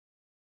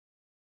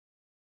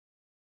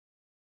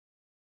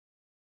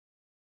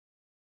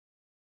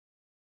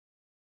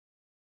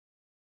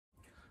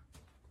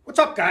What's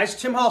up, guys?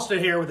 Tim Halstead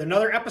here with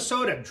another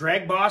episode of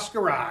DragBoss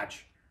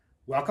Garage.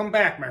 Welcome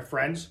back, my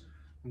friends.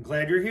 I'm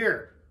glad you're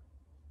here.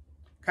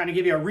 Kind of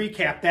give you a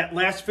recap. That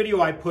last video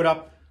I put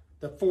up,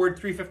 the Ford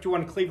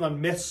 351 Cleveland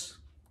myths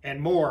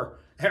and more,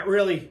 that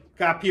really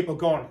got people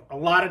going. A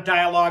lot of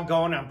dialogue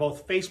going on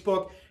both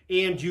Facebook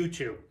and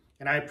YouTube.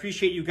 And I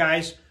appreciate you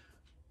guys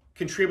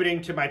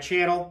contributing to my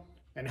channel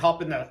and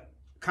helping the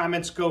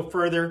comments go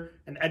further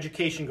and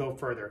education go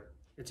further.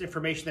 It's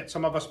information that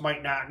some of us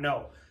might not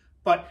know.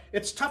 But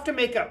it's tough to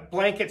make a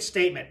blanket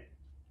statement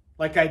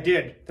like I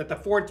did that the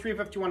Ford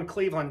 351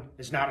 Cleveland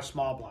is not a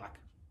small block.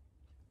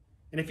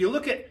 And if you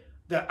look at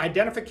the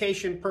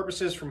identification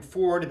purposes from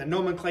Ford and the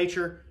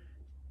nomenclature,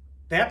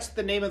 that's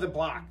the name of the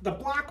block. The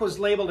block was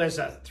labeled as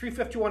a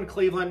 351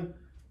 Cleveland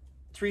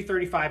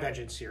 335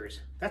 engine series.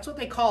 That's what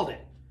they called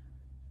it.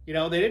 You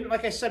know, they didn't,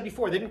 like I said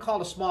before, they didn't call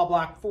it a small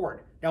block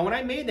Ford. Now, when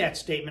I made that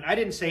statement, I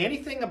didn't say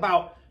anything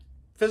about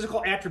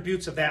physical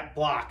attributes of that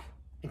block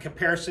in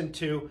comparison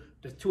to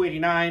the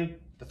 289,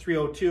 the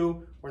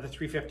 302, or the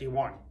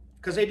 351.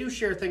 Because they do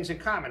share things in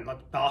common,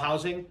 like bell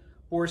housing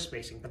or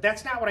spacing. But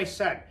that's not what I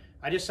said.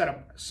 I just said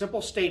a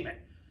simple statement.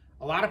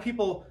 A lot of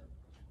people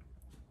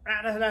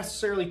not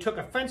necessarily took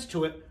offense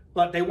to it,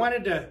 but they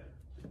wanted to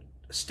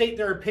state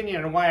their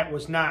opinion on why it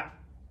was not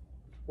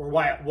or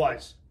why it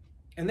was.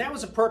 And that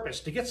was a purpose,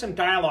 to get some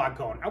dialogue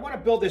going. I want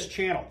to build this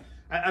channel.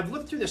 I've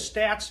looked through the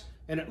stats,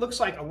 and it looks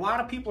like a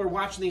lot of people are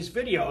watching these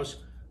videos,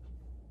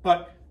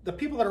 but the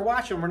people that are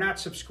watching them are not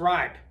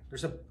subscribed.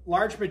 There's a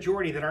large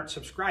majority that aren't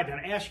subscribed. And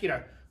I ask you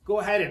to go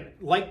ahead and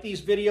like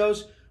these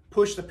videos,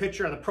 push the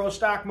picture of the Pro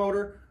Stock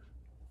motor,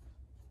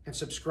 and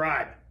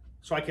subscribe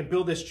so I can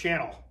build this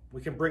channel.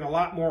 We can bring a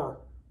lot more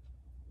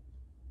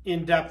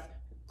in-depth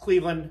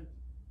Cleveland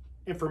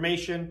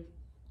information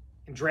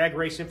and drag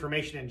race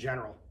information in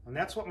general. And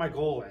that's what my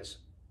goal is.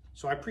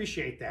 So I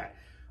appreciate that.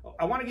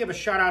 I want to give a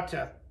shout out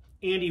to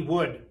Andy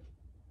Wood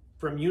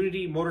from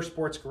Unity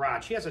Motorsports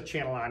Garage. He has a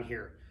channel on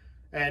here.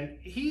 And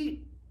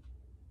he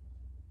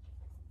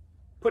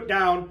put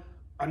down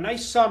a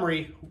nice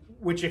summary,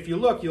 which if you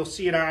look, you'll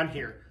see it on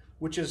here,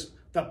 which is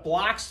the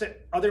blocks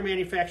that other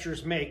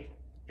manufacturers make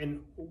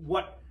and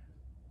what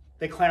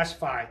they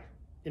classify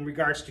in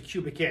regards to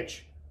cubic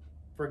inch.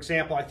 For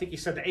example, I think he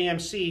said the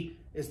AMC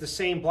is the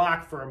same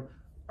block from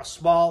a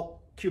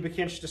small cubic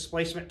inch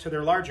displacement to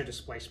their larger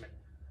displacement.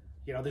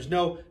 You know, there's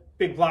no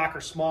big block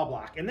or small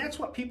block. And that's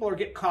what people are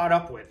getting caught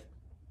up with.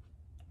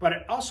 But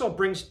it also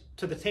brings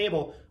to the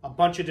table a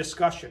bunch of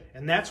discussion.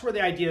 And that's where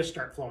the ideas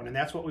start flowing. And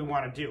that's what we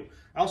want to do.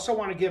 I also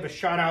want to give a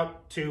shout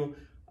out to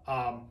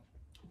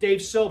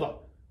Dave Silva.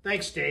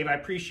 Thanks, Dave. I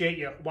appreciate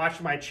you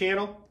watching my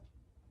channel.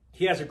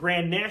 He has a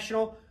Grand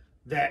National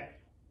that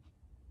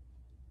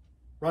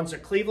runs a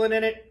Cleveland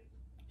in it.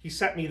 He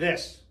sent me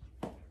this.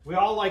 We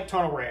all like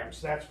tunnel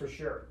rams, that's for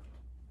sure.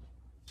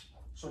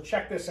 So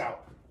check this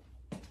out.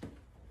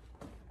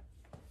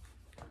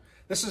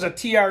 This is a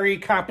TRE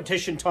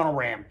competition tunnel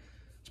ram.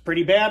 It's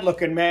pretty bad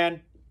looking,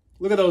 man.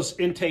 Look at those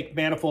intake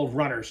manifold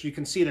runners. You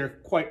can see they're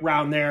quite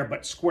round there,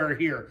 but square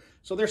here.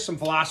 So there's some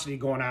velocity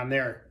going on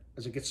there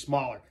as it gets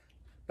smaller.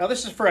 Now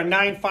this is for a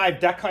 9.5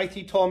 deck height,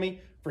 he told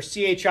me, for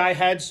CHI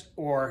heads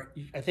or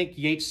I think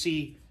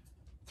HC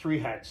 3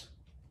 heads.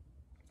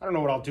 I don't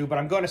know what I'll do, but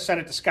I'm going to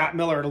send it to Scott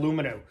Miller at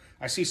Illuminu.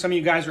 I see some of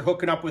you guys are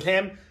hooking up with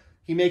him.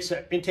 He makes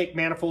the intake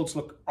manifolds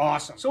look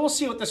awesome. So we'll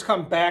see what this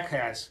comeback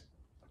has.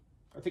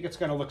 I think it's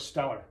going to look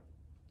stellar.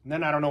 And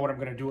then I don't know what I'm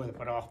going to do with it,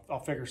 but I'll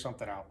figure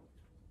something out.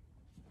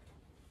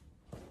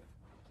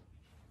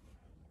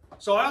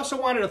 So I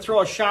also wanted to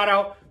throw a shout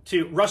out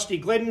to Rusty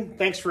Glidden.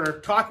 Thanks for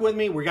talking with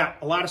me. We got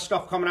a lot of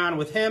stuff coming on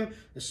with him.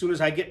 As soon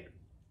as I get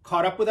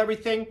caught up with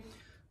everything,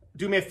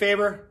 do me a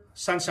favor,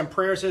 send some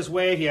prayers his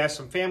way. He has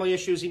some family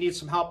issues he needs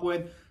some help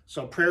with,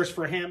 so prayers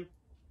for him.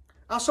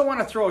 I also want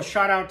to throw a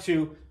shout out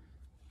to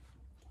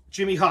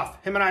Jimmy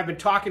Huff. Him and I have been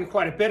talking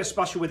quite a bit,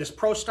 especially with his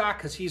Pro Stock,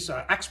 because he's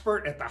an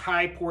expert at the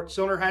high port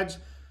cylinder heads.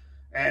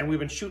 And we've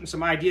been shooting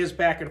some ideas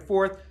back and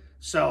forth.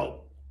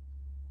 So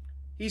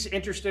he's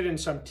interested in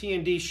some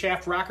T&D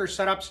shaft rocker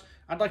setups.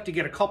 I'd like to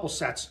get a couple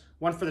sets.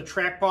 One for the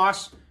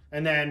DragBoss,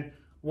 and then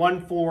one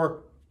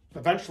for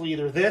eventually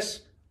either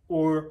this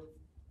or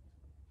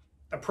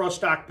a Pro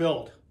Stock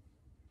build.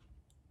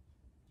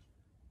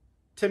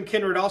 Tim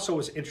Kindred also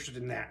was interested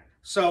in that.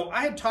 So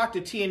I had talked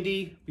to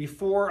T&D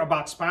before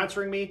about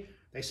sponsoring me.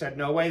 They said,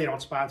 no way, they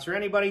don't sponsor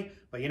anybody.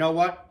 But you know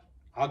what?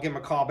 I'll give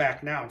them a call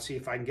back now and see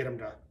if I can get them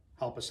to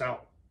help us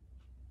out.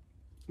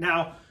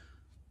 Now,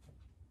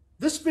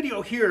 this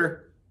video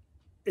here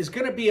is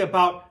going to be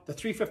about the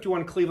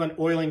 351 Cleveland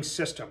oiling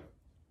system.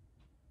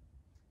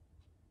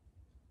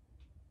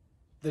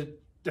 The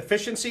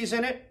deficiencies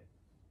in it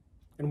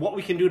and what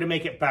we can do to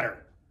make it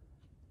better.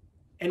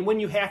 And when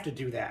you have to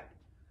do that.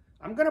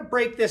 I'm going to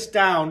break this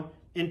down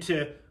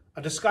into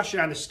a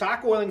discussion on the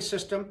stock oiling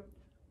system,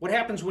 what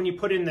happens when you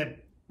put in the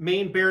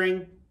main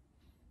bearing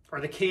or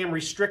the cam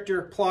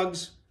restrictor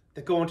plugs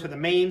that go into the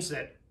mains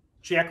that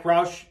Jack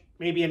Roush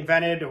maybe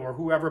invented or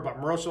whoever, but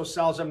Moroso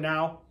sells them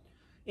now.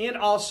 And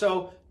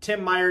also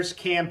Tim Meyer's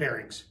cam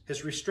bearings,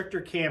 his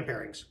restrictor cam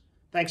bearings.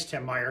 Thanks,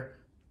 Tim Meyer.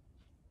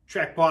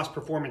 DragBoss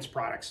Performance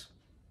Products.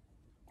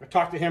 I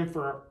talked to him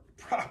for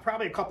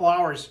probably a couple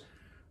hours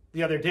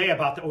the other day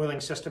about the oiling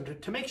system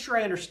to make sure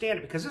I understand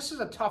it, because this is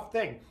a tough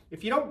thing.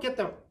 If you don't get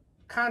the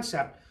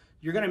concept,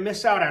 you're going to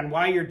miss out on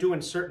why you're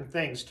doing certain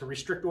things to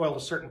restrict oil to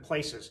certain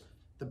places,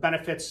 the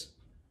benefits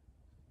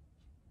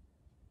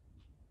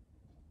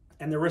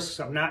and the risks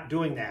of not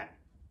doing that.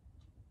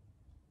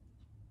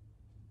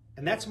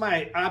 And that's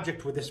my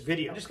object with this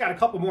video. I just got a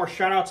couple more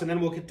shout outs and then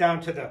we'll get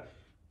down to the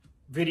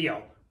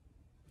video.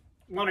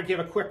 I want to give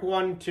a quick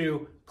one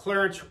to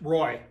Clarence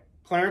Roy.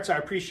 Clarence, I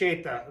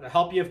appreciate the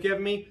help you've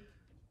given me.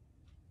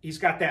 He's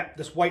got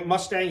this white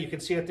Mustang. You can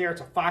see it there.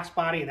 It's a Fox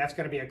body, and that's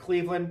going to be a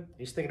Cleveland.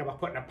 He's thinking about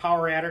putting a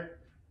power adder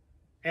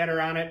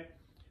on it.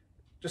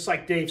 Just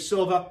like Dave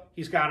Silva,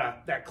 he's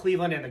got that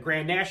Cleveland and the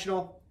Grand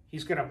National.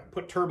 He's going to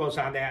put turbos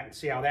on that and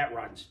see how that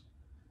runs.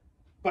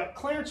 But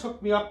Clarence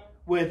hooked me up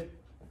with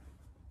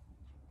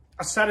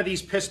a set of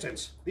these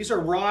pistons. These are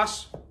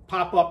Ross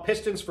pop-up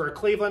pistons for a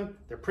Cleveland.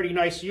 They're pretty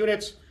nice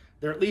units.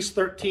 They're at least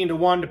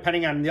 13-to-1,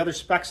 depending on the other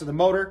specs of the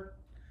motor.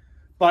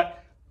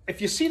 But if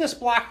you see this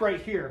block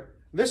right here,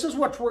 this is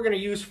what we're going to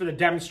use for the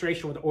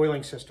demonstration with the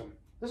oiling system.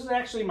 This is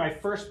actually my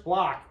first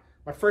block,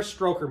 my first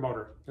stroker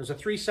motor. There's a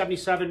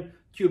 377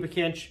 cubic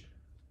inch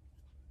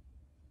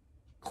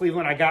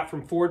Cleveland I got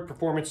from Ford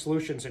Performance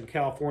Solutions in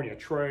California.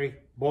 Troy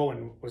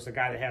Bowen was the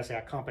guy that has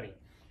that company.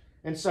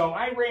 And so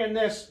I ran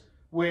this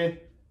with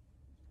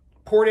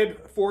ported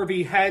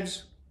 4V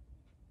heads,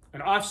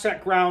 an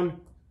offset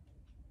ground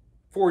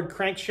Ford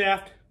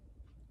crankshaft,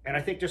 and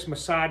I think just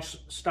massage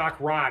stock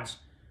rods.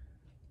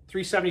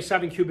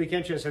 377 cubic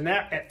inches, and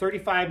that at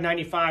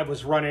 35.95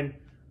 was running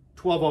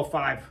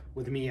 1205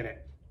 with me in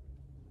it.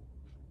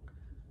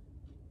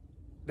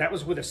 That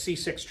was with a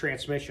C6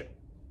 transmission.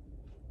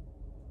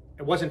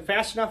 It wasn't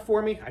fast enough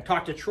for me. I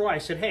talked to Troy. I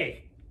said,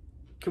 hey,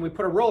 can we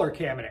put a roller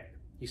cam in it?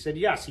 He said,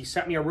 yes. He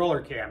sent me a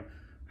roller cam.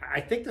 I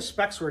think the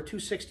specs were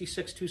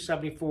 266,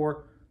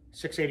 274,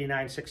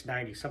 689,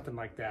 690, something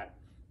like that,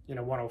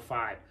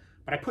 105.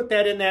 But I put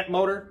that in that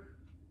motor.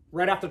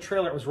 Right off the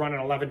trailer, it was running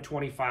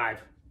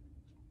 1125.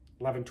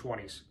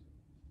 1120s.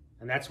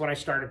 And that's when I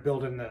started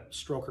building the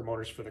stroker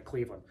motors for the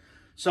Cleveland.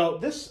 So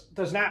this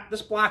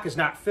block is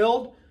not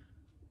filled.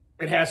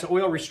 It has an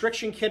oil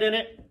restriction kit in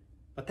it,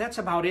 but that's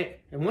about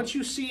it. And once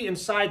you see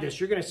inside this,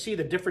 you're going to see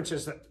the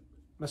differences that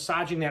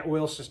massaging that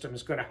oil system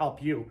is going to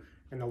help you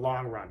in the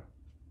long run.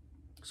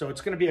 So it's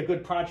going to be a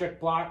good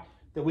project block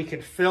that we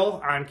can fill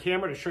on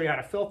camera to show you how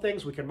to fill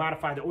things. We can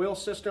modify the oil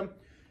system.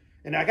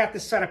 And I got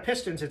this set of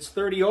pistons. It's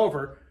 30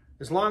 over.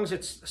 As long as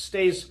it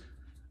stays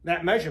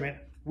that measurement,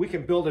 we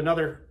can build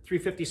another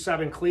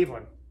 357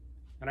 Cleveland.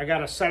 And I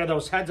got a set of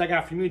those heads I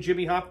got from you,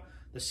 Jimmy Huff,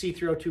 the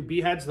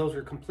C302B heads. Those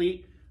are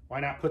complete. Why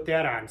not put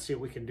that on and see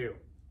what we can do?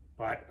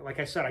 But like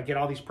I said, I get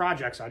all these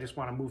projects. I just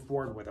want to move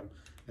forward with them.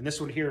 And this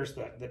one here is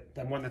the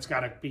one that's got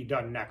to be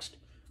done next.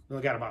 We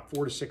only got about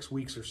 4 to 6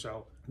 weeks or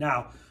so.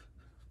 Now,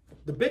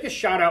 the biggest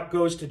shout out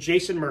goes to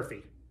Jason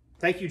Murphy.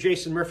 Thank you,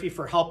 Jason Murphy,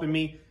 for helping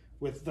me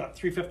with the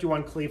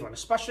 351 Cleveland,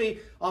 especially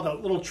all the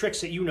little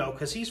tricks that you know,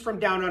 because he's from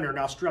down under in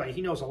Australia.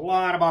 He knows a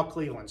lot about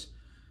Clevelands.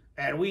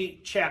 And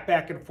we chat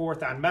back and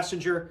forth on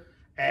Messenger,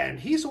 and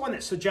he's the one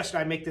that suggested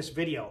I make this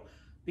video,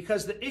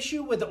 because the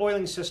issue with the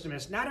oiling system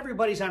is not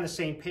everybody's on the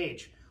same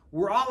page.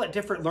 We're all at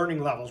different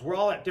learning levels. We're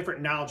all at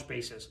different knowledge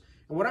bases.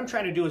 And what I'm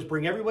trying to do is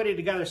bring everybody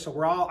together so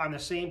we're all on the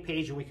same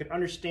page and we can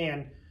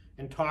understand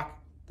and talk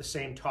the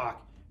same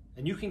talk.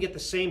 And you can get the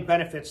same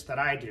benefits that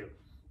I do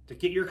to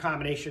get your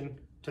combination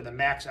to the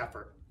max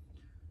effort.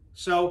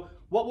 So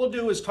what we'll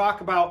do is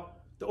talk about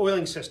the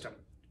oiling system.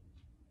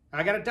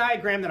 I got a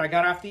diagram that I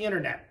got off the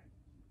internet,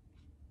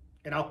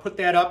 and I'll put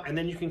that up and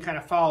then you can kind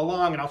of follow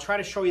along, and I'll try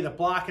to show you the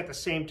block at the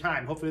same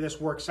time. Hopefully this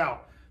works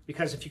out,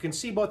 because if you can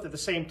see both at the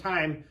same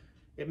time,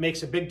 it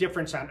makes a big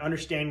difference on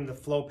understanding the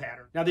flow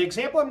pattern. Now the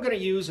example I'm going to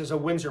use is a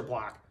Windsor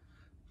block,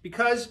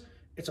 because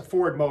it's a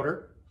Ford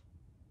motor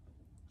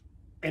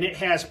and it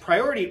has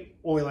priority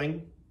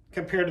oiling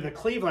compared to the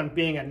Cleveland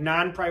being a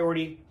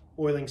non-priority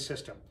oiling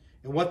system.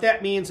 And what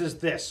that means is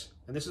this,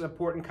 and this is an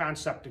important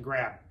concept to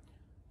grab.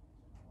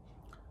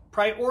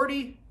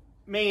 Priority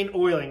main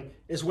oiling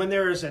is when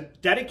there is a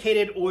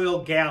dedicated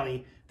oil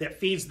galley that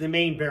feeds the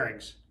main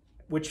bearings,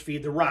 which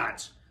feed the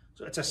rods.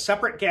 So it's a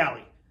separate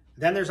galley.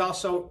 Then there's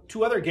also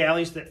 2 other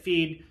galleys that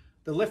feed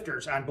the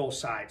lifters on both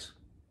sides.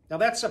 Now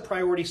that's a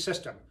priority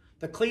system.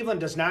 The Cleveland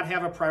does not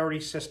have a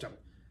priority system.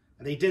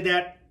 And they did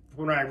that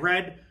when I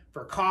read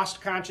for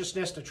cost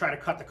consciousness, to try to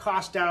cut the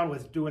cost down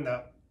with doing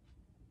the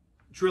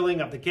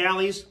drilling of the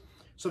galleys.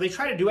 So they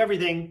try to do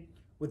everything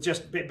with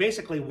just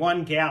basically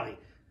one galley,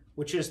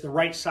 which is the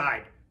right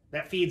side.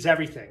 That feeds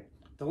everything.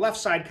 The left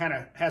side kind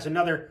of has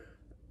another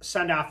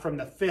send off from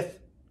the 5th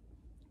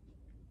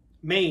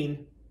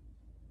main,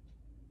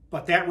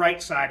 but that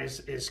right side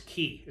is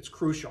key. It's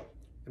crucial.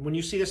 And when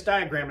you see this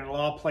diagram, it'll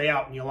all play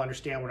out and you'll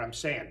understand what I'm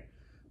saying.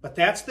 But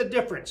that's the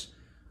difference.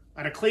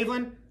 On a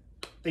Cleveland,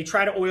 they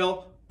try to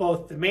oil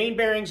both the main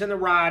bearings and the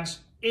rods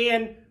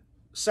and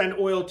send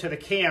oil to the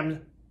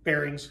cam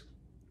bearings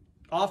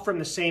all from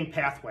the same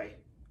pathway.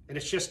 And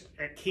it's just,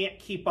 it can't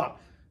keep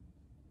up.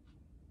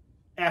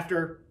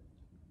 After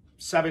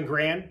 $7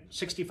 grand,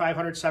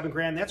 6,500, $7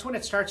 grand, that's when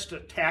it starts to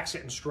tax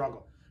it and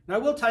struggle. Now I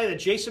will tell you that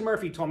Jason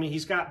Murphy told me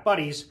he's got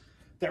buddies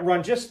that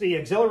run just the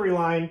auxiliary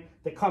line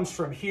that comes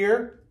from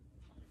here,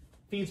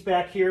 feeds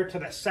back here to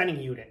the sending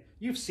unit.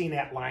 You've seen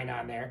that line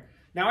on there.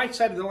 Now I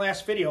said in the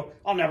last video,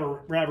 I'll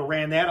never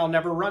ran that, I'll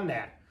never run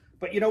that.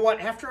 But you know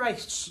what, after I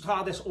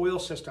saw this oil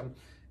system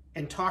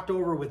and talked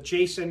over with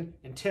Jason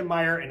and Tim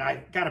Meyer and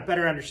I got a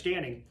better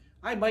understanding,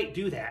 I might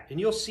do that, and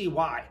you'll see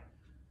why.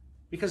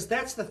 Because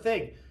that's the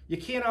thing. You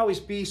can't always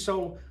be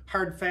so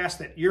hard and fast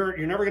that you're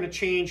never going to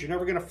change, you're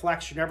never going to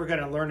flex, you're never going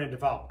to learn and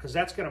develop, because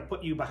that's going to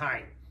put you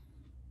behind.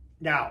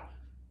 Now,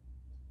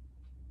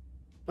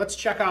 let's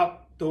check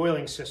out the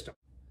oiling system.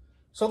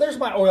 So there's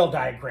my oil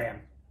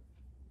diagram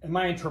and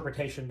my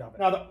interpretation of it.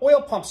 Now the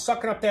oil pump's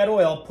sucking up that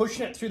oil,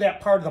 pushing it through that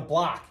part of the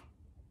block,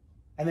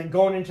 and then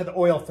going into the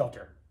oil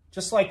filter,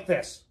 just like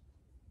this.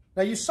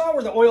 Now you saw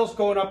where the oil's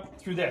going up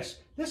through this.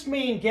 This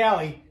main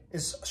galley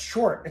is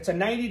short. It's a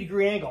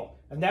 90-degree angle,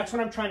 and that's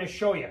what I'm trying to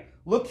show you.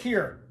 Look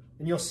here,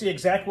 and you'll see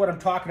exactly what I'm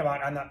talking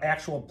about on the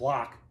actual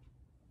block.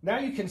 Now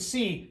you can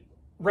see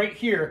right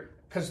here,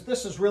 because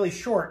this is really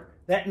short,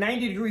 that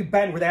 90-degree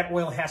bend where that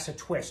oil has to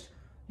twist.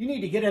 You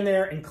need to get in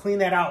there and clean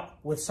that out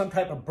with some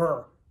type of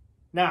burr.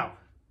 Now,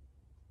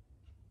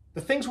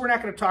 the things we're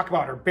not going to talk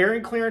about are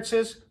bearing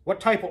clearances, what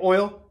type of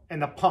oil,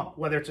 and the pump,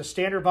 whether it's a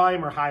standard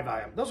volume or high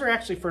volume. Those are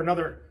actually for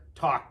another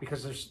talk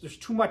because there's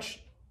too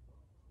much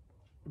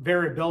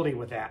variability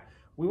with that.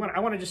 I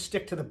want to just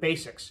stick to the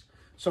basics.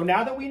 So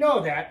now that we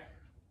know that,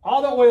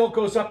 all the oil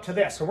goes up to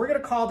this. So we're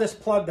going to call this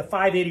plug the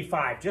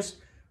 585, just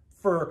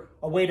for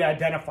a way to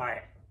identify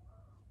it.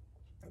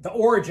 The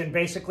origin,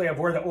 basically, of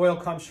where the oil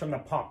comes from the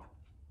pump.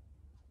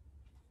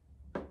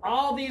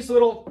 All these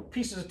little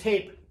pieces of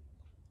tape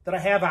that I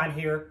have on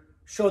here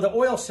show the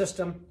oil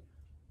system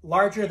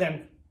larger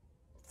than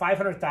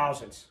 500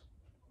 thousandths,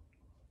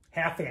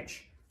 half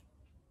inch.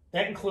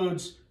 That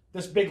includes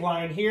this big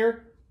line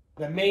here,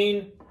 the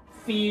main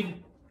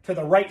feed to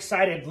the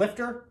right-sided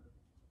lifter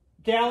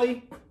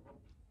galley,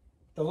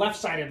 the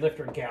left-sided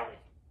lifter galley.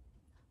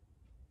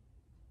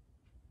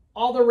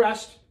 All the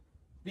rest,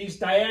 these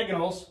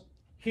diagonals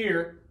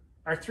here,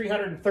 are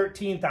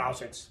 313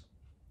 thousandths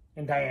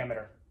in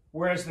diameter.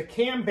 Whereas the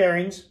cam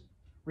bearings,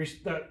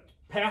 the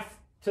path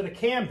to the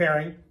cam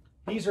bearing,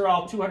 these are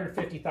all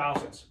 250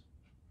 thousandths,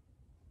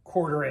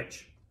 quarter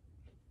inch.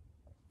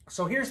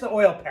 So here's the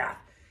oil path,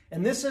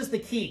 and this is the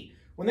key.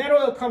 When that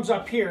oil comes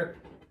up here,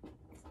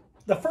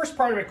 the first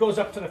part of it goes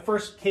up to the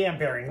first cam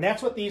bearing, and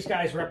that's what these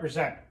guys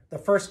represent, the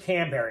first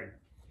cam bearing.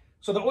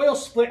 So the oil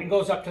split and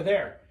goes up to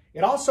there.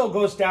 It also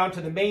goes down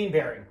to the main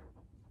bearing.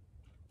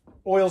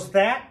 Oils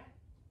that,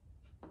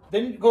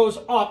 then it goes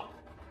up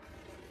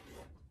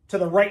to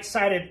the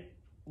right-sided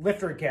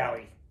lifter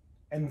galley.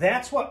 And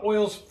that's what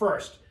oils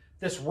first.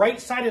 This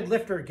right-sided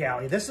lifter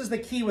galley, this is the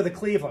key with the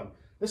Cleveland.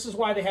 This is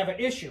why they have an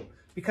issue,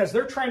 because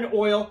they're trying to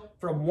oil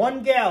from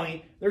one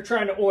galley, they're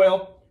trying to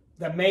oil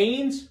the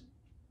mains,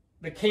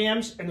 the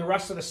cams, and the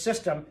rest of the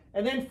system,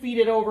 and then feed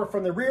it over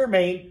from the rear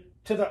main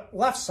to the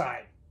left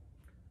side.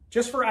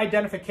 Just for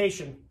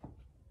identification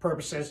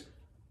purposes,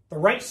 the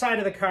right side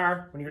of the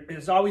car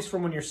is always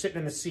from when you're sitting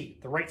in the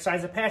seat. The right side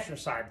is the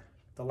passenger side.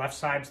 The left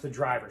side's the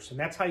driver's. And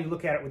that's how you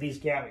look at it with these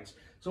galleys.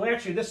 So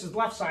actually, this is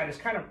left side is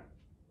kind of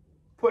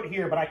put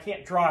here, but I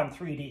can't draw in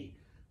 3D.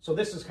 So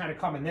this is kind of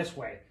coming this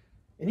way.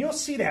 And you'll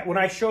see that when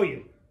I show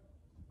you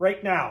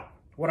right now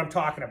what I'm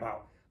talking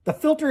about. The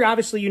filter,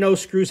 obviously, you know,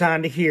 screws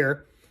on to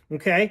here,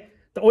 okay?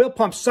 The oil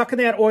pump sucking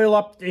that oil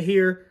up to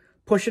here,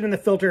 pushing in the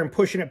filter and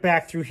pushing it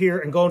back through here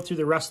and going through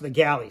the rest of the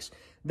galleys.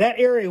 That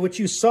area, which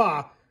you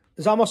saw,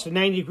 is almost a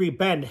 90-degree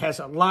bend, has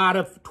a lot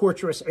of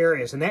tortuous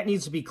areas, and that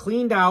needs to be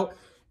cleaned out,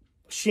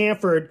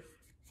 chamfered,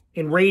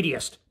 and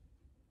radiused.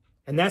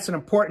 And that's an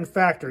important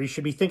factor you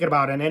should be thinking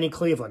about in any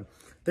Cleveland.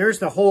 There's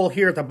the hole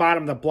here at the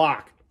bottom of the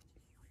block.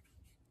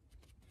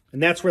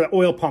 And that's where the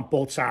oil pump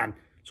bolts on.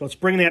 So it's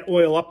bringing that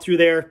oil up through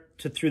there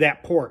to through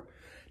that port.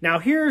 Now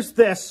here's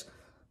this.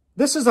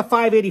 This is a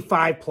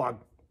 585 plug.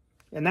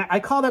 And I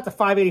call that the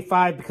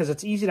 585 because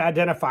it's easy to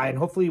identify. And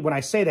hopefully when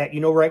I say that,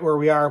 you know right where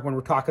we are when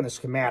we're talking the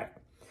schematic.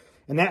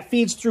 And that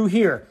feeds through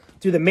here,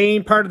 through the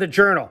main part of the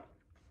journal.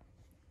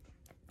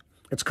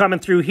 It's coming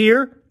through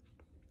here.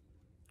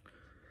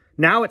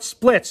 Now it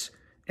splits,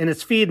 and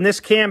it's feeding this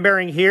cam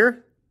bearing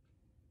here.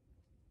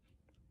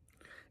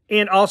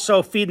 And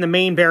also feeding the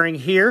main bearing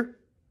here.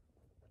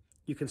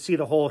 You can see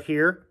the hole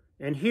here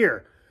and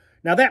here.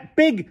 Now that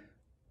big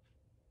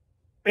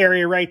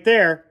area right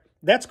there,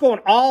 that's going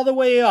all the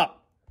way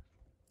up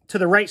to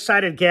the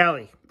right-sided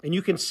galley. And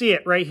you can see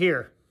it right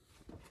here.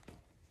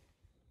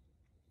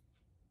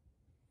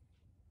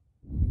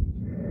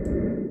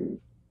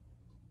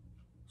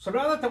 So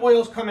now that the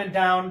oil's coming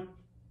down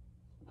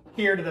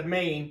here to the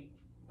main,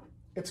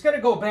 it's going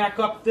to go back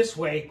up this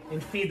way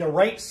and feed the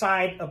right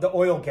side of the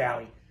oil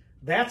galley.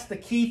 That's the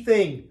key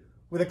thing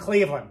with a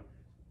Cleveland.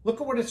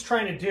 look at what it's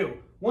trying to do.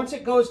 Once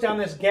it goes down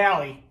this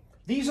galley,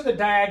 these are the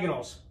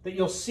diagonals that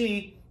you'll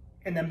see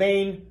in the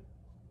main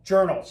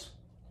journals.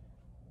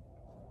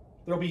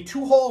 There'll be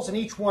 2 holes in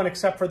each one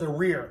except for the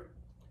rear.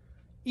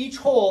 Each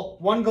hole,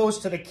 one goes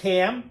to the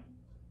cam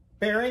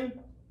bearing,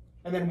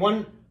 and then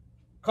one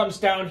comes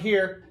down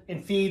here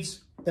and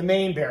feeds the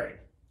main bearing.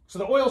 So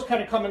the oil's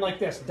kind of coming like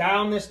this,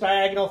 down this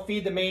diagonal,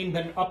 feed the main,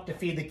 then up to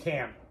feed the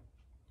cam.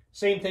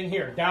 Same thing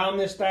here, down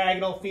this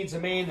diagonal, feeds the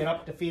main, then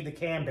up to feed the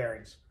cam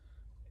bearings.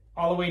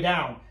 All the way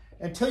down,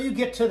 until you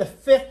get to the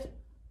 5th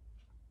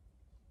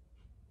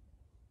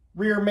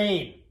rear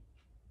main.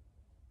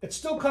 It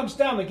still comes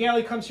down, the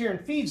galley comes here and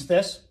feeds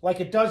this,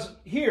 like it does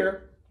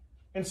here,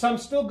 and some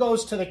still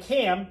goes to the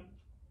cam,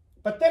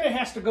 but then it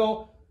has to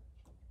go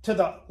to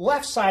the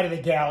left side of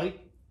the galley,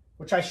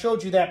 which I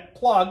showed you that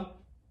plug,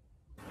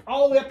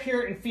 all the way up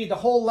here and feed the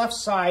whole left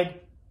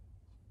side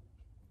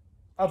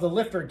of the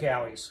lifter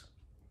galleys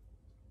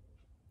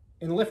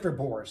and lifter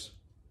bores.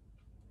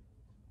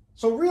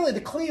 So really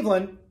the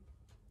Cleveland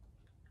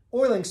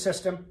oiling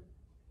system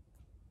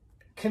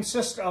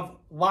consists of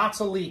lots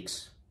of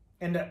leaks.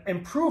 And to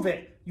improve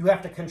it, you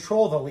have to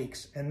control the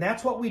leaks. And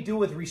that's what we do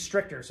with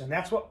restrictors. And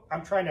that's what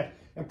I'm trying to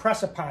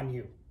impress upon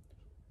you.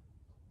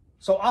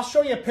 So I'll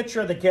show you a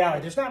picture of the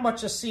galley. There's not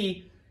much to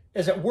see.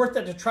 Is it worth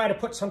it to try to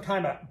put some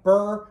kind of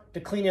burr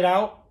to clean it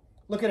out?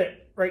 Look at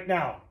it right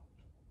now.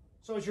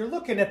 So as you're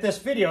looking at this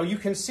video, you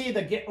can see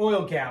the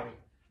oil galley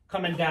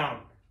coming down,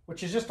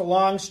 which is just a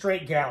long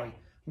straight galley.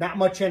 Not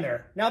much in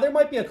there. Now there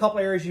might be a couple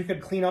areas you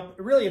could clean up.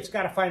 Really, it's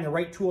got to find the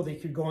right tool that you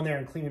could go in there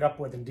and clean it up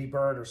with and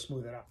deburr it or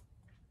smooth it up.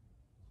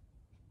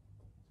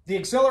 The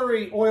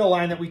auxiliary oil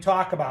line that we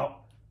talk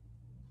about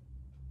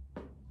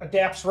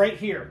adapts right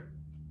here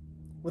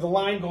with a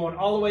line going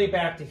all the way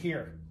back to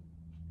here.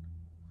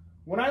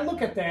 When I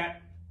look at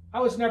that,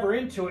 I was never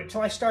into it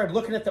until I started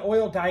looking at the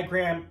oil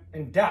diagram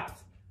in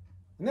depth.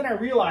 And then I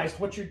realized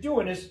what you're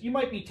doing is you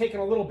might be taking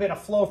a little bit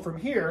of flow from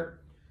here,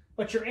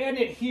 but you're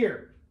adding it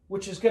here,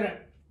 which is going to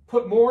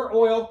put more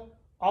oil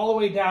all the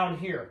way down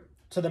here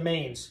to the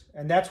mains.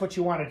 And that's what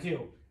you want to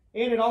do.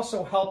 And it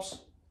also helps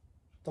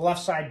the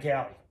left side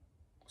galley.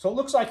 So it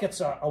looks like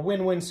it's a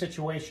win-win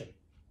situation.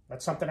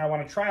 That's something I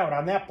want to try out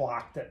on that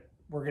block that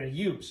we're going to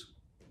use.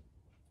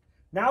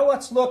 Now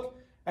let's look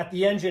at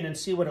the engine and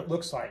see what it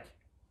looks like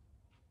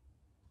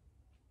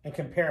and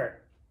compare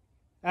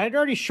it. I'd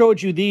already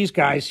showed you these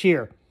guys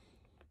here.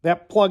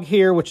 That plug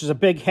here, which is a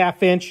big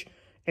 1/2 inch,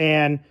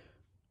 and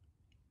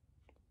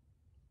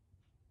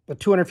the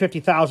 250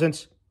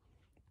 thousandths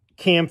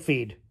cam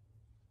feed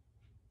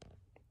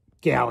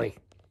galley.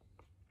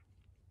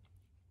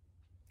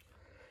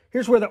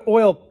 Here's where the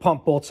oil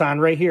pump bolt's on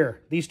right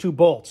here, these 2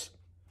 bolts.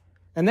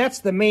 And that's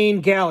the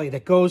main galley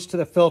that goes to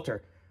the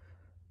filter.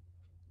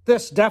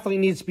 This definitely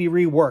needs to be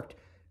reworked.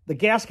 The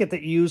gasket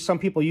that you use, some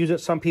people use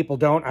it, some people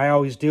don't. I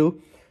always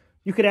do.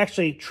 You could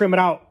actually trim it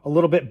out a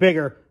little bit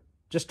bigger.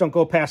 Just don't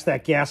go past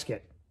that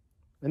gasket.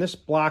 And this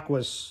block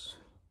was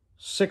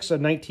 6 of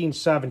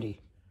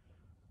 1970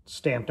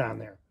 stamped on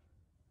there.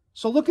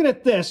 So looking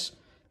at this,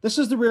 this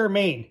is the rear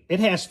main. It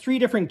has 3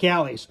 different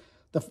galleys.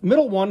 The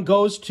middle one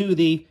goes to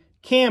the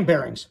cam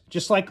bearings,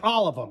 just like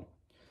all of them.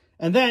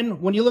 And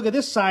then when you look at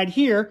this side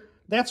here,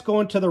 that's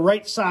going to the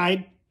right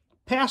side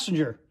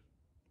passenger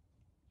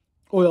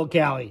oil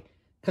galley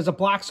because the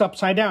block's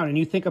upside down and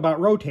you think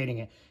about rotating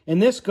it.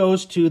 And this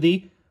goes to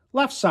the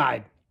left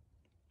side.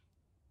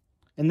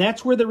 And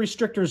that's where the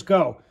restrictors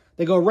go.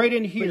 They go right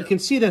in here. But you can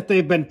see that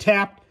they've been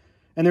tapped,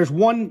 and there's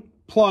one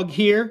plug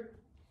here.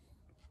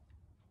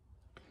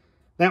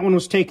 That one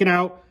was taken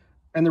out,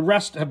 and the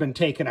rest have been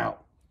taken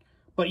out.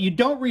 But you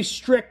don't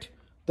restrict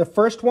the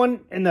first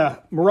one in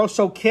the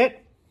Moroso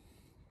kit.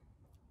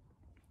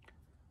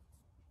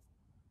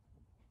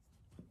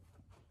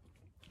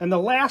 And the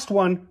last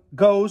one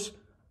goes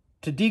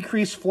to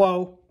decrease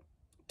flow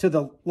to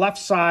the left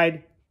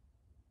side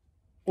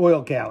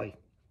oil galley,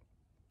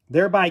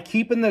 thereby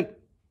keeping the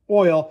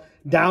oil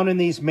down in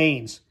these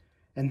mains.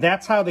 And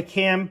that's how the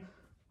cam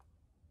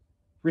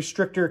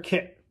restrictor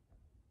kit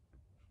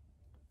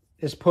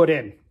is put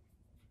in.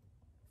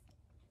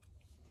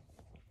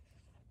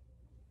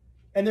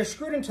 And they're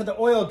screwed into the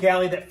oil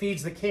galley that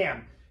feeds the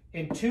cam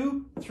in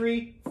 2,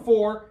 3,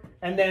 4,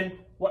 and then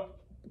what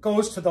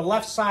goes to the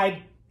left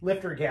side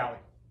lifter galley.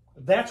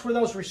 That's where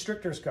those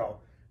restrictors go.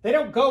 They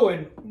don't go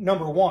in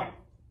number 1.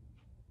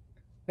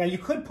 Now you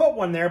could put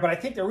one there, but I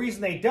think the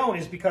reason they don't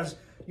is because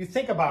you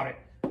think about it.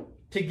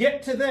 To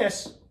get to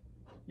this,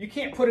 you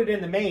can't put it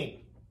in the main,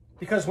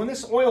 because when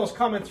this oil is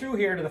coming through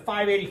here to the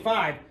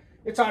 585,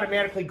 it's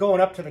automatically going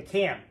up to the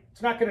cam.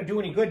 It's not going to do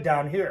any good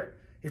down here.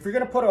 If you're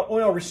going to put an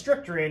oil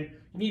restrictor in,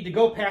 you need to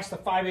go past the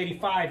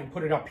 585 and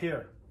put it up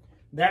here.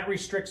 That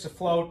restricts the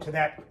flow to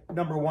that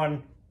number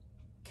 1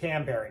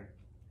 cam bearing.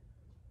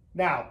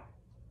 Now,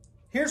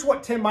 here's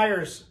what Tim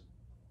Meyer's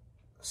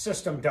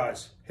system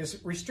does, his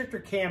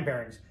restrictor cam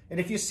bearings. And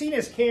if you've seen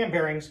his cam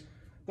bearings,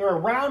 they're a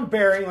round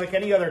bearing like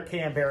any other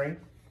cam bearing,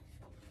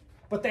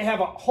 but they have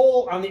a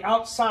hole on the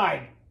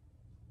outside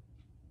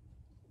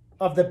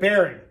of the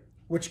bearing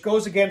which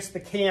goes against the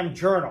cam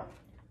journal.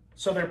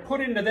 So they're put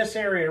into this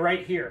area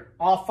right here,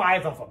 all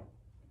 5 of them.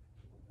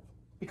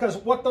 Because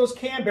what those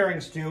cam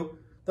bearings do,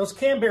 those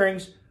cam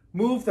bearings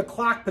move the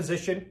clock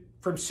position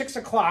from 6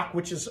 o'clock,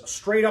 which is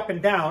straight up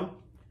and down,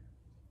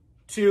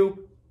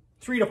 to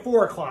 3 to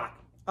 4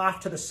 o'clock, off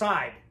to the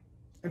side.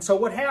 And so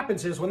what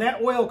happens is when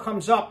that oil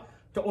comes up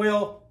to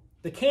oil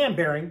the cam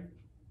bearing,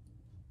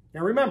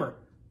 now remember,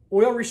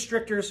 oil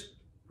restrictors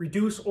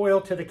reduce oil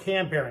to the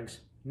cam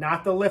bearings,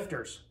 not the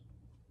lifters.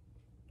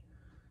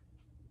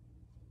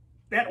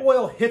 That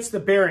oil hits the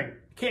bearing.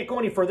 It can't go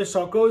any further,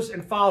 so it goes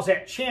and follows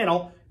that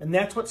channel, and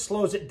that's what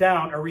slows it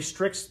down or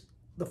restricts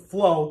the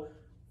flow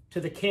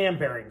to the cam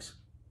bearings.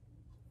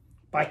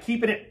 By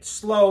keeping it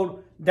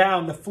slowed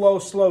down, the flow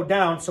slowed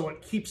down, so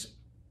it keeps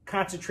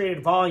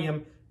concentrated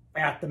volume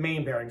at the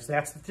main bearings.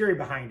 That's the theory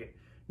behind it.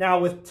 Now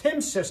with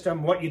Tim's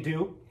system, what you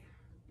do,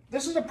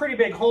 this is a pretty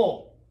big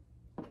hole.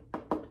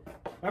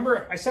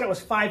 Remember, I said it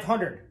was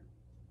 500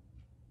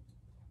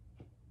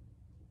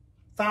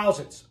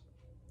 thousandths.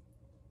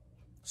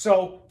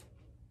 So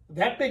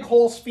that big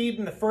hole's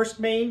feeding the first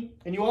main,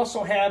 and you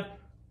also have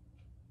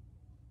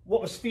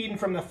what was feeding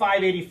from the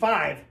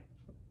 585,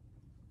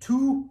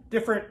 2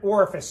 different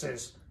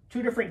orifices,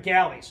 2 different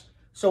galleys.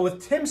 So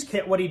with Tim's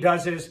kit, what he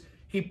does is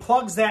he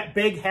plugs that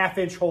big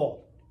 1/2-inch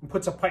hole and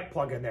puts a pipe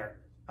plug in there.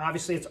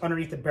 Obviously, it's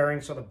underneath the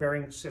bearing, so the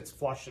bearing sits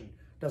flush and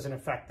doesn't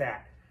affect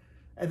that.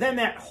 And then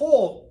that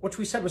hole, which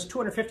we said was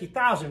 250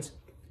 thousandths,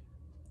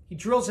 he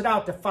drills it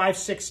out to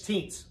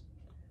 5/16.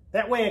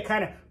 That way it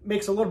kind of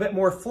makes a little bit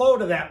more flow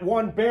to that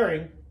one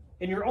bearing,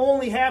 and you're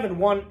only having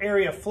one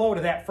area of flow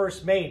to that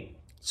first main.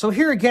 So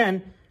here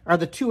again are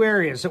the 2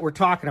 areas that we're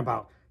talking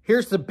about.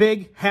 Here's the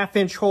big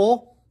 1/2-inch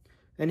hole,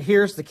 and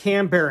here's the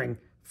cam bearing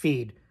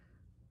feed,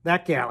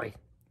 that galley,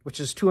 which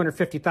is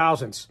 250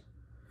 thousandths.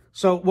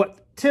 So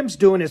what Tim's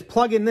doing is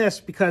plugging this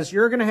because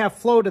you're going to have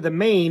flow to the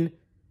main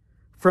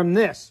from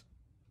this.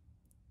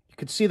 You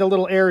can see the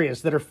little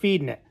areas that are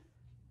feeding it.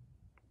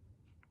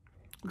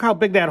 Look how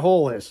big that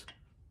hole is.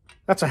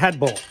 That's a head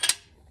bolt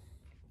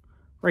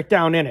right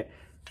down in it.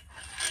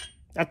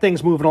 That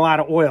thing's moving a lot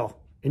of oil,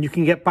 and you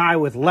can get by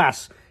with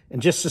less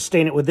and just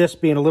sustain it with this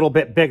being a little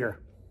bit bigger.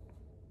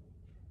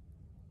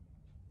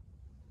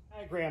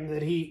 Diagram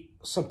that he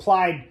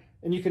supplied,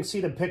 and you can see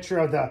the picture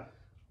of the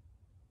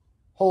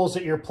holes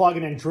that you're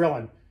plugging and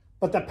drilling.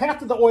 But the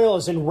path of the oil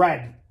is in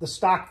red, the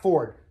stock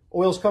Ford.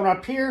 Oil's coming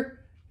up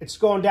here, it's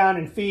going down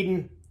and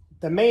feeding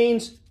the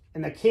mains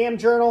and the cam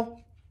journal.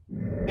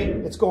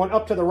 It's going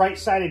up to the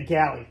right-sided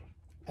galley.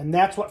 And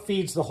that's what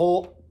feeds the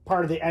whole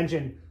part of the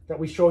engine that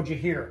we showed you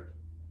here.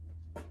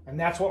 And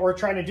that's what we're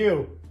trying to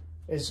do,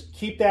 is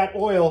keep that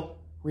oil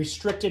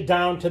restricted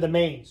down to the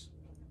mains.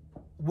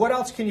 What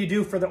else can you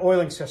do for the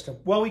oiling system?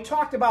 Well, we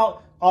talked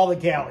about all the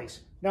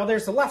galleys. Now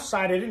there's the left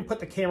side. I didn't put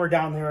the camera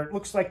down there. It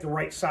looks like the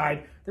right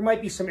side. There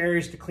might be some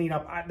areas to clean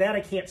up. That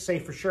I can't say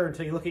for sure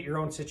until you look at your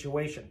own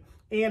situation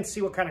and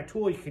see what kind of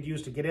tool you could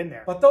use to get in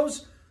there. But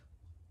those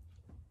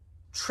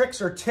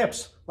tricks or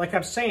tips, like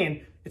I'm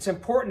saying, it's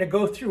important to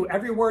go through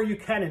everywhere you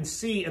can and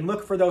see and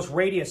look for those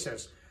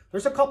radiuses.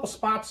 There's a couple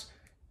spots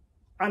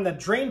on the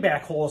drain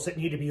back holes that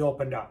need to be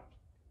opened up.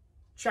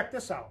 Check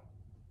this out.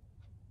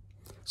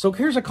 So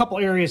here's a couple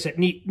areas that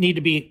need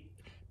to be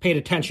paid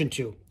attention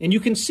to. And you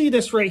can see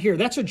this right here.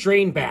 That's a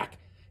drain back,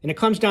 and it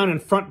comes down in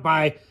front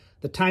by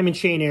the time and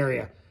chain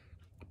area.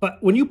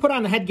 But when you put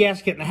on the head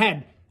gasket in the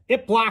head,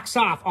 it blocks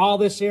off. All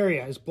this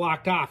area is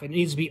blocked off. It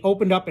needs to be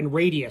opened up and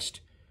radiused.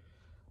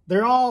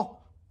 They're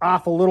all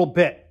off a little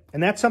bit,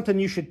 and that's something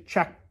you should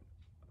check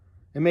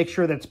and make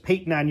sure that it's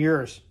patent on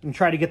yours and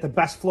try to get the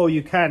best flow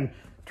you can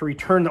to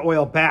return the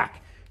oil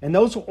back. And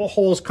those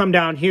holes come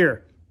down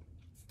here.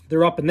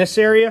 They're up in this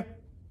area,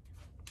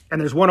 and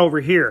there's one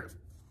over here,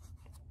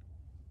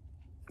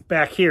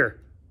 back here.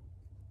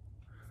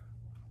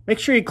 Make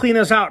sure you clean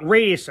those out and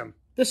radius them.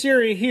 This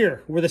area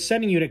here, where the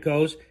sending unit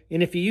goes,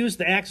 and if you use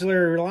the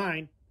auxiliary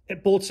line,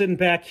 it bolts in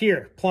back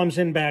here, plumbs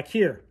in back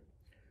here.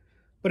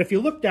 But if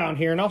you look down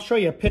here, and I'll show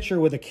you a picture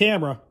with a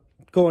camera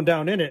going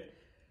down in it,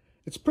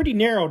 it's pretty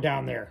narrow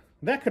down there.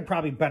 That could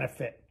probably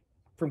benefit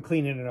from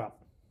cleaning it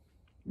up.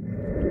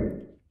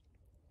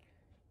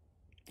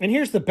 And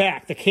here's the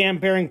back, the cam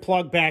bearing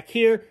plug back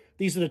here.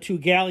 These are the 2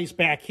 galleys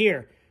back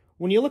here.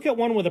 When you look at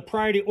one with a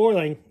priority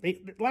oiling,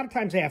 a lot of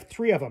times they have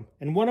 3 of them,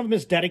 and one of them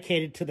is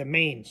dedicated to the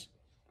mains,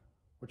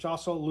 which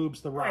also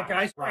lubes the rod. All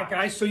right,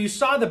 guys, so you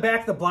saw the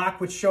back of the block,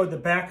 which showed the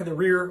back of the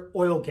rear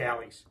oil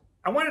galleys.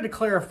 I wanted to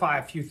clarify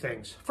a few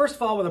things. First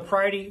of all, with a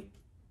priority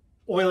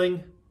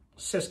oiling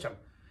system,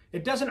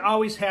 it doesn't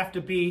always have to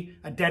be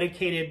a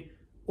dedicated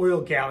oil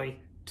galley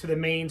to the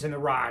mains and the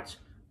rods,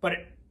 but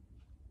it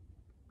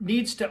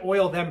needs to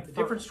oil them. The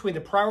difference between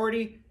the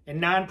priority and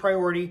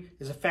non-priority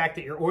is the fact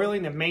that you're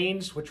oiling the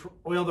mains, which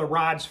oil the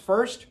rods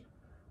first,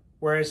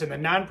 whereas in the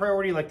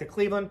non-priority, like the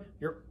Cleveland,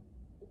 you're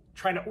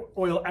trying to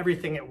oil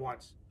everything at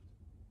once.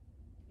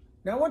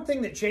 Now, one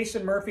thing that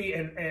Jason Murphy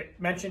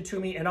mentioned to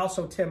me, and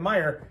also Tim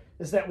Meyer,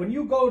 is that when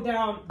you go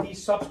down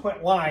these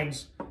subsequent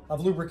lines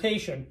of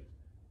lubrication,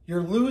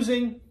 you're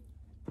losing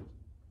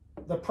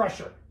the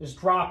pressure is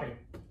dropping.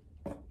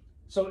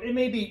 So it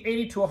may be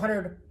 80 to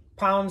 100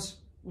 pounds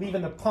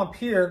leaving the pump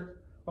here,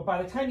 but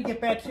by the time you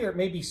get back here, it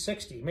may be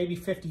 60, maybe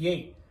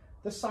 58.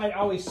 This side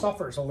always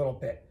suffers a little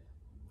bit.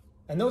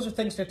 And those are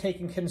things to take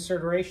in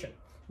consideration.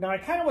 Now, I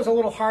kind of was a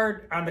little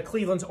hard on the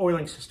Cleveland's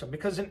oiling system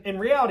because in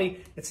reality,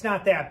 it's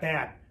not that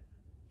bad.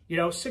 You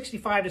know,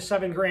 65 to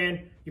 7 grand,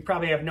 you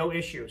probably have no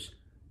issues.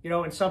 You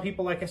know, and some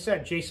people, like I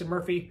said, Jason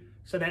Murphy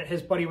said that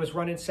his buddy was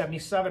running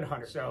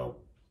 7,700. So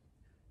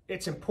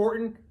it's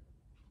important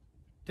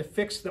to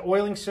fix the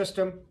oiling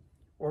system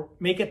or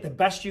make it the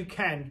best you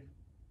can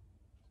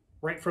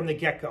right from the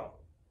get-go.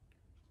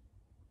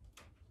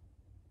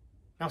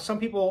 Now, some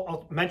people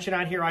I'll mention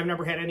on here, I've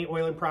never had any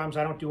oiling problems.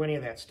 I don't do any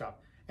of that stuff.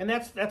 And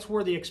that's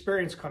where the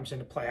experience comes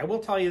into play. I will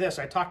tell you this.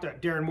 I talked to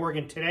Darren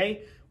Morgan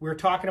today. We were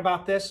talking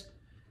about this.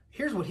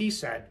 Here's what he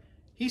said.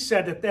 He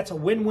said that that's a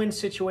win-win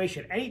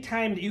situation.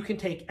 Anytime that you can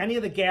take any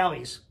of the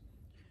galleys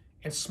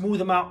and smooth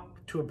them out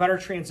to a better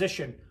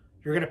transition,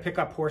 you're going to pick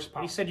up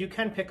horsepower. He said you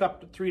can pick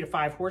up 3 to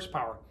 5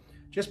 horsepower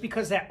just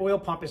because that oil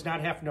pump is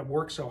not having to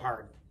work so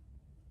hard.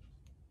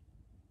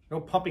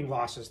 No pumping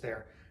losses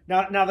there.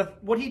 Now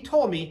what he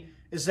told me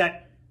is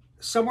that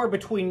somewhere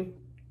between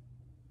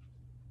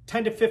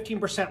 10 to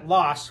 15%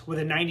 loss with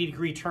a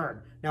 90-degree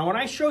turn. Now, when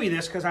I show you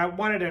this, because I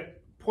wanted to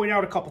point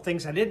out a couple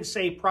things I didn't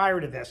say prior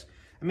to this,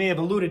 I may have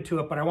alluded to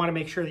it, but I want to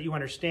make sure that you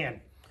understand.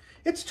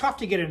 It's tough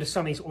to get into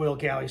some of these oil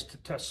galleys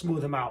to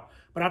smooth them out.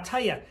 But I'll tell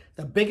you,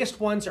 the biggest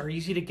ones are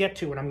easy to get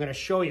to, and I'm going to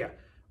show you.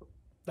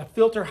 The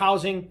filter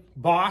housing,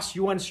 Boss,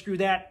 you unscrew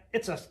that,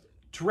 it's a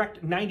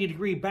direct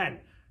 90-degree bend.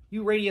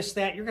 You radius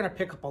that, you're going to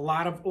pick up a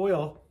lot of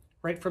oil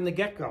right from the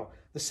get-go.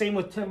 The same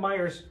with Tim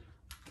Meyer's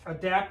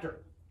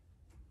adapter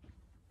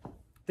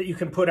that you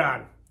can put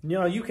on. You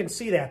know, you can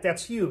see that.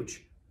 That's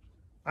huge.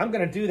 I'm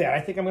going to do that.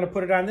 I think I'm going to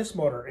put it on this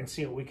motor and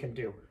see what we can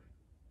do.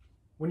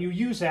 When you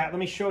use that, let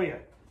me show you.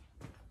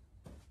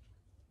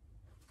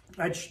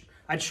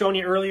 I'd shown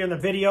you earlier in the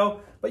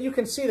video, but you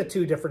can see the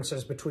two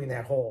differences between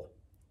that hole.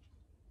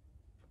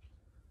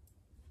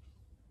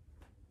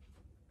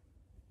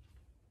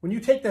 When you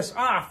take this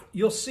off,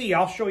 you'll see,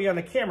 I'll show you on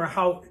the camera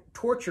how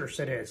torturous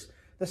it is.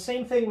 The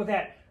same thing with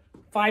that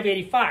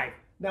 585.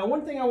 Now,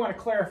 one thing I want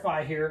to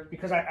clarify here,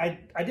 because I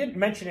didn't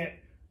mention it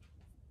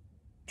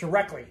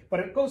directly, but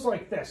it goes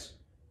like this.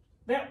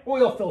 That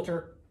oil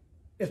filter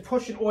is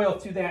pushing oil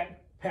through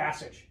that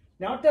passage.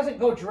 Now, it doesn't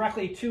go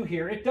directly to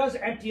here. It does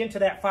empty into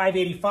that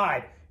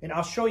 585, and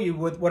I'll show you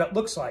what it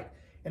looks like.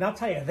 And I'll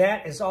tell you,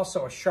 that is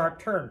also a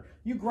sharp turn.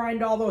 You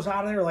grind all those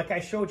out of there, like I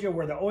showed you,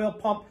 where the oil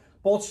pump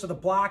bolts to the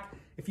block.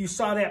 If you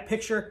saw that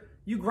picture,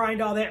 you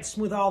grind all that and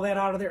smooth all that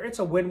out of there. It's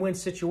a win-win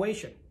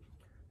situation.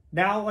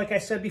 Now, like I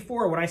said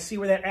before, when I see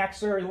where that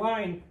axillary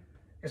line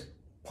is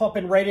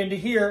pumping right into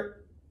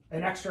here,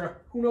 an extra,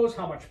 who knows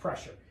how much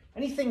pressure.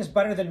 Anything's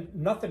better than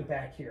nothing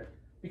back here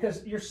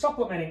because you're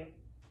supplementing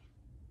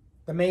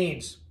the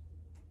mains.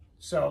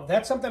 So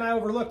that's something I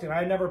overlooked and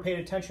I never paid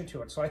attention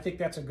to it. So I think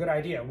that's a good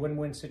idea,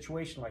 win-win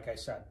situation, like I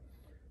said.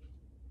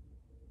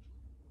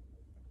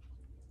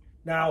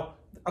 Now,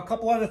 a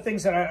couple other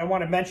things that I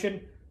want to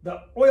mention.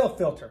 The oil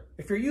filter.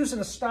 If you're using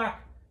a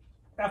stock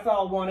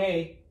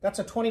FL1A, that's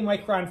a 20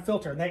 micron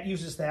filter, and that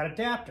uses that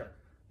adapter.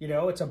 You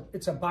know, it's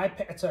a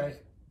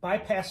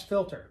bypass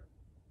filter.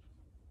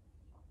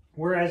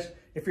 Whereas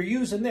if you're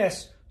using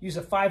this, use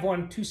a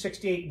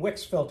 51268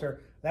 Wix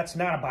filter, that's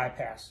not a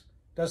bypass.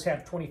 It does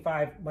have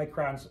 25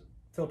 microns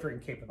filtering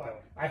capability.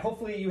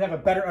 Hopefully you have a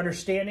better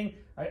understanding.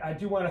 I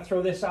do want to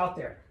throw this out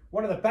there.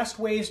 One of the best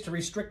ways to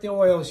restrict the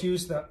oil is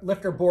use the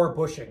lifter bore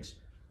bushings,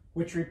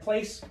 which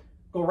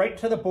go right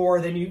to the bore,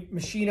 then you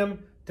machine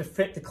them to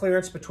fit the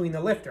clearance between the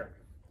lifter.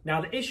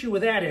 Now the issue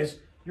with that is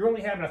you're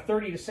only having a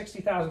 30 to 60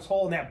 thousandths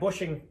hole in that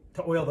bushing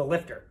to oil the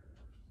lifter,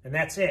 and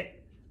that's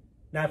it.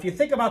 Now if you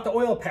think about the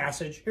oil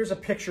passage, here's a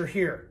picture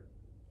here.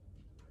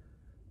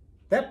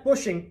 That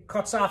bushing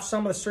cuts off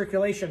some of the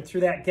circulation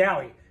through that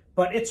galley,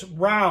 but it's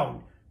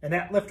round and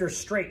that lifter's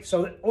straight,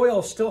 so the oil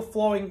is still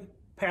flowing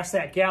past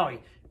that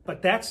galley.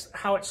 But that's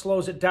how it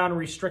slows it down and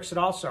restricts it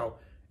also,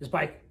 is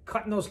by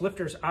cutting those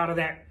lifters out of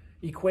that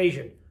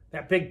equation,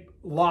 that big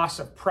loss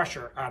of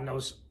pressure on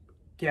those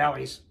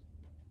galleys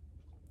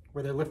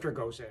where the lifter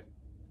goes in.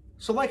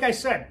 So like I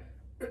said,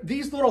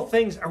 these little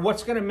things are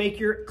what's going to make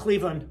your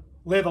Cleveland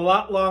live a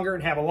lot longer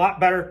and have a lot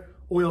better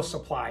oil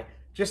supply.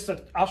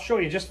 I'll show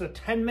you just the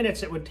 10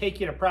 minutes it would take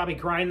you to probably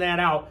grind that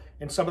out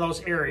in some of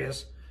those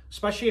areas,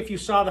 especially if you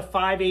saw the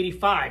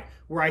 585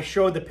 where I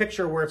showed the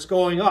picture where it's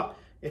going up.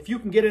 If you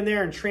can get in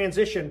there and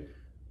transition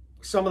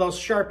some of those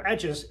sharp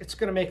edges, it's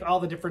going to make all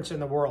the difference in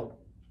the world.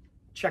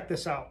 Check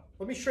this out.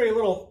 Let me show you a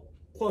little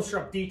closer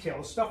up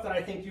detail, stuff that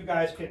I think you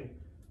guys can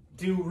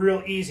do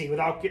real easy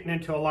without getting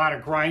into a lot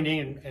of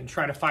grinding and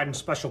trying to find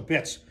special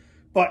bits.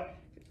 But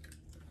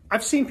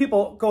I've seen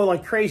people go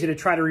like crazy to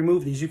try to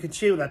remove these. You can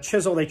see with a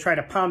chisel, they try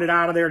to pound it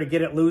out of there to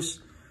get it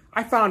loose.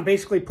 I found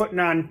basically putting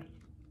on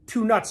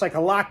 2 nuts like a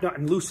lock nut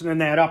and loosening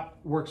that up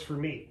works for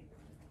me.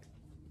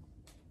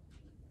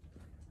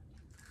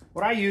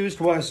 What I used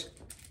was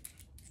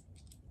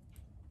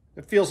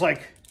It feels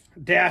like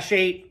dash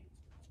 8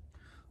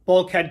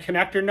 bulkhead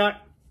connector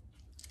nut.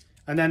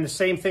 And then the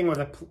same thing with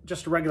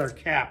just a regular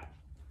cap.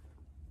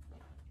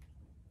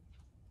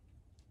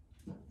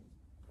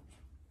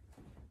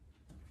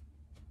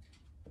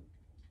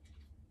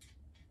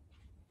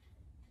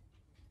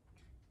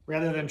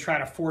 Rather than try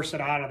to force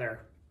it out of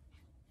there.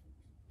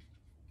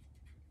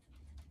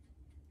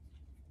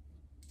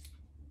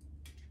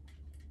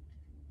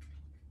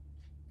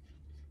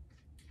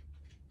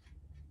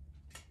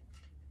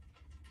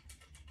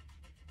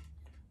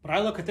 But I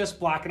look at this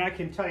block and I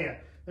can tell you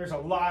there's a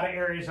lot of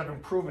areas of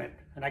improvement,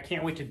 and I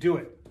can't wait to do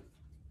it.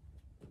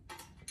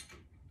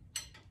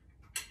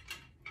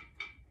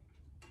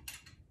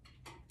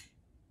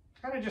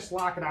 Kind of just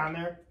lock it on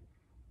there.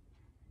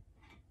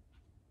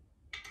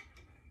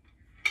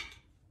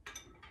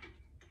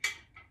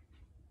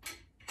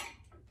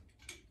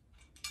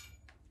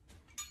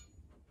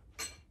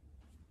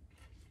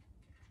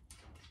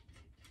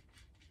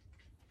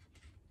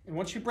 And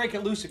once you break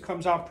it loose, it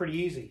comes out pretty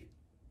easy.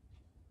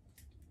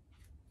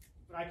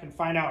 I can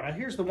find out. Now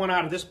here's the one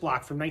out of this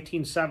block from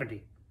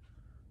 1970.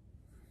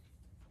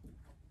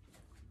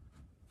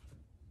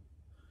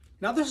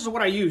 Now this is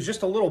what I use,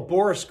 just a little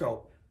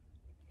borescope.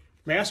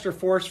 Master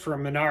Force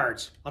from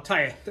Menards. I'll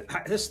tell you,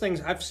 this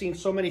thing, I've seen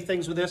so many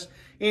things with this,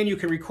 and you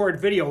can record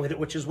video with it,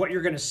 which is what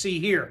you're going to see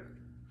here.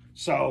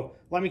 So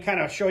let me kind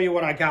of show you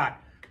what I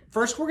got.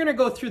 First, we're going to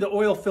go through the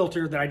oil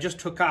filter that I just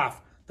took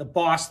off, the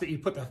Boss that you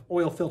put the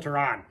oil filter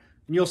on.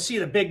 And you'll see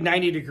the big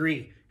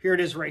 90-degree. Here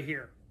it is right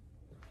here.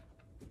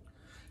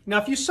 Now,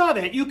 if you saw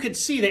that, you could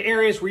see the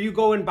areas where you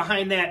go in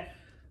behind that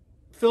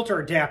filter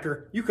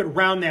adapter. You could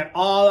round that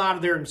all out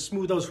of there and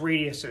smooth those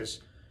radiuses.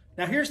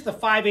 Now, here's the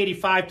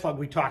 585 plug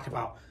we talked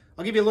about.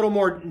 I'll give you a little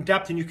more in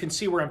depth and you can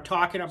see where I'm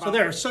talking about. So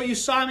there, so you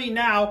saw me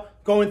now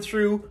going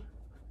through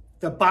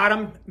the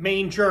bottom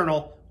main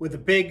journal with the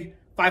big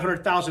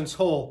 500 thousandths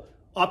hole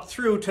up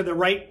through to the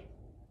right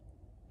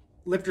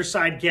lifter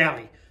side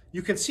galley.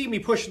 You can see me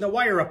pushing the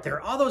wire up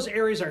there. All those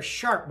areas are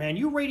sharp, man.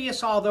 You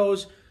radius all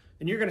those,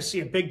 and you're going to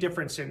see a big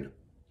difference in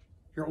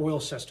your oil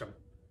system.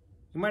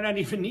 You might not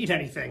even need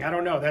anything. I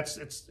don't know.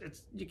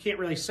 You can't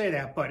really say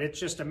that, but it's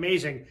just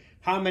amazing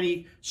how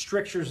many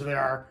strictures there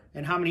are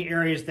and how many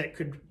areas that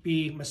could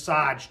be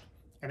massaged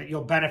and that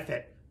you'll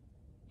benefit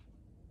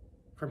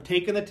from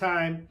taking the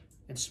time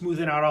and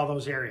smoothing out all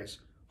those areas.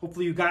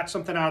 Hopefully you got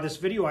something out of this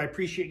video. I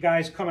appreciate you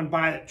guys coming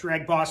by at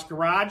DragBoss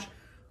Garage.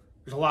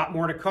 There's a lot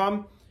more to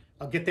come.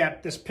 I'll get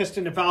this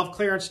piston to valve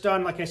clearance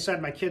done. Like I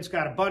said, my kids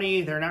got a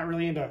bunny. They're not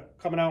really into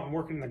coming out and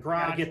working in the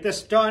garage. Gotta get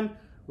this done,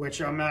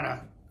 which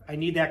I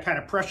need that kind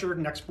of pressure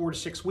the next 4 to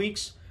 6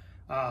 weeks.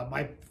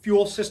 My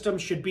fuel system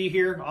should be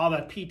here. All the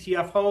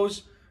PTF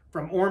hose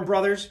from Orm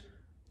Brothers.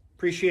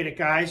 Appreciate it,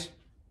 guys.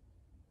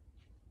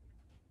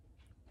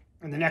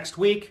 And the next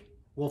week,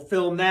 we'll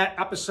film that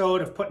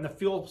episode of putting the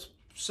fuel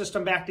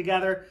system back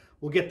together.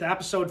 We'll get the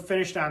episode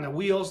finished on the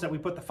wheels that we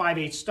put the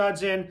 5/8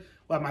 studs in.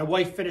 We'll have my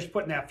wife finish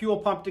putting that fuel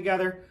pump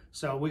together.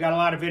 So we got a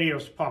lot of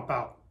videos to pump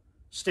out.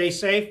 Stay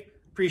safe.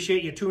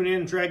 Appreciate you tuning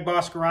in,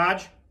 DragBoss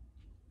Garage,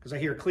 because I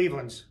hear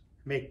Cleveland's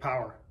make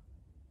power.